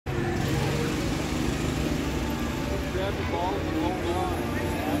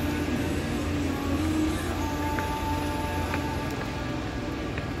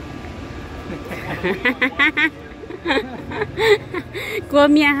กลัว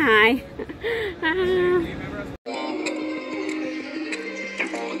เมียหาย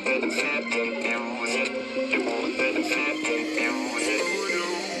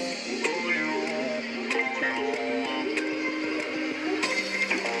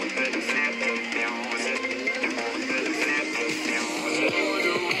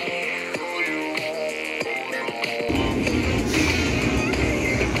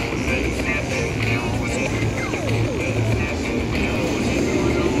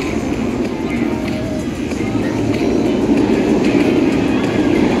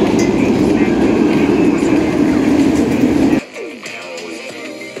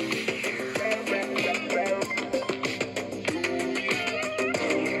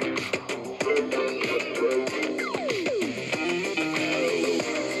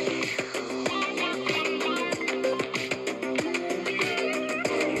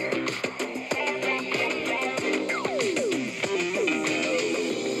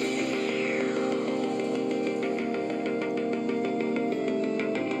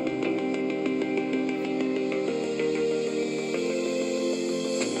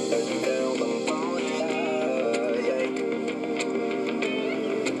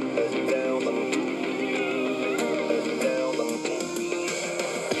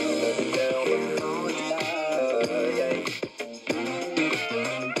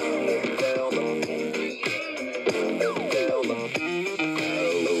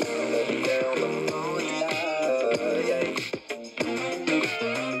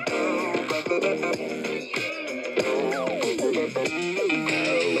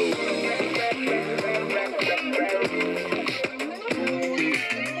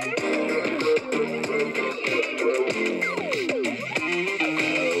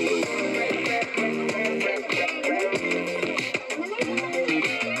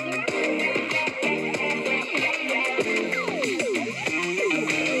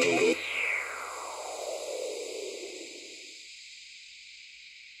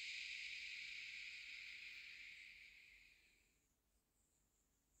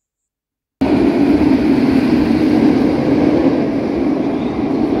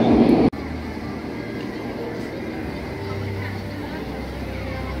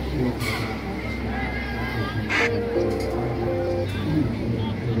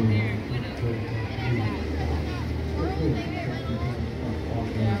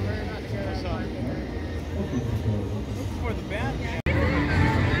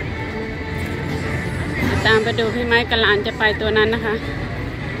ตามไปดูพี่ไม้กับหลานจะไปตัวนั้นนะคะ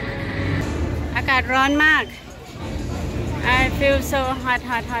อากาศร้อนมาก I feel so hot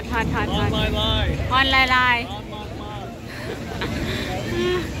hot hot hot hot hot ฮอนลาย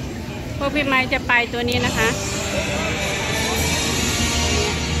พวกพี่ไม้จะไปตัวนี้นะคะ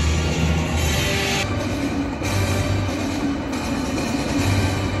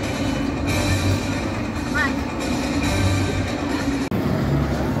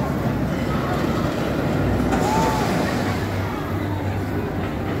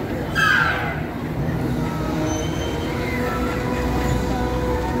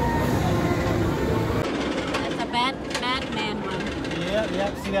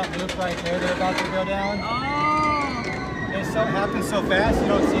Yep, see that loop right there? They're about to go down. Oh. It so happens so fast, you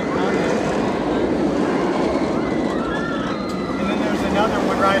don't see it coming. And then there's another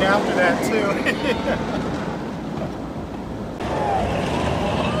one right after that, too.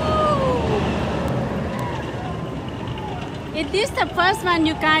 Is this the first one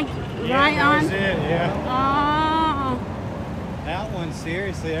you guys ride on? That was it, yeah. Oh. That one,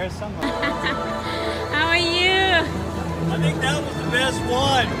 seriously, there's some. How are you? I think that was the best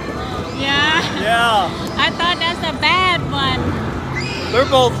one. Yeah? Yeah. I thought that's a bad one. They're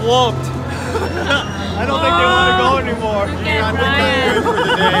both whooped. I don't think they want to go anymore. Yeah, I think I'm good for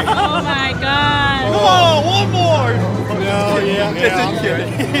the day. Oh my God. Come on, one more. No, yeah. Just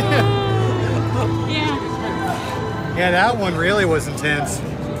kidding. Yeah. Yeah, that one really was intense.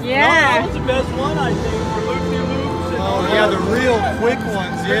 Yeah. No, that was the best one, I think, for loop-de-loops. Oh, yeah, the real quick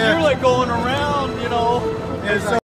ones, yeah. You're like going around, you know. Yeah, so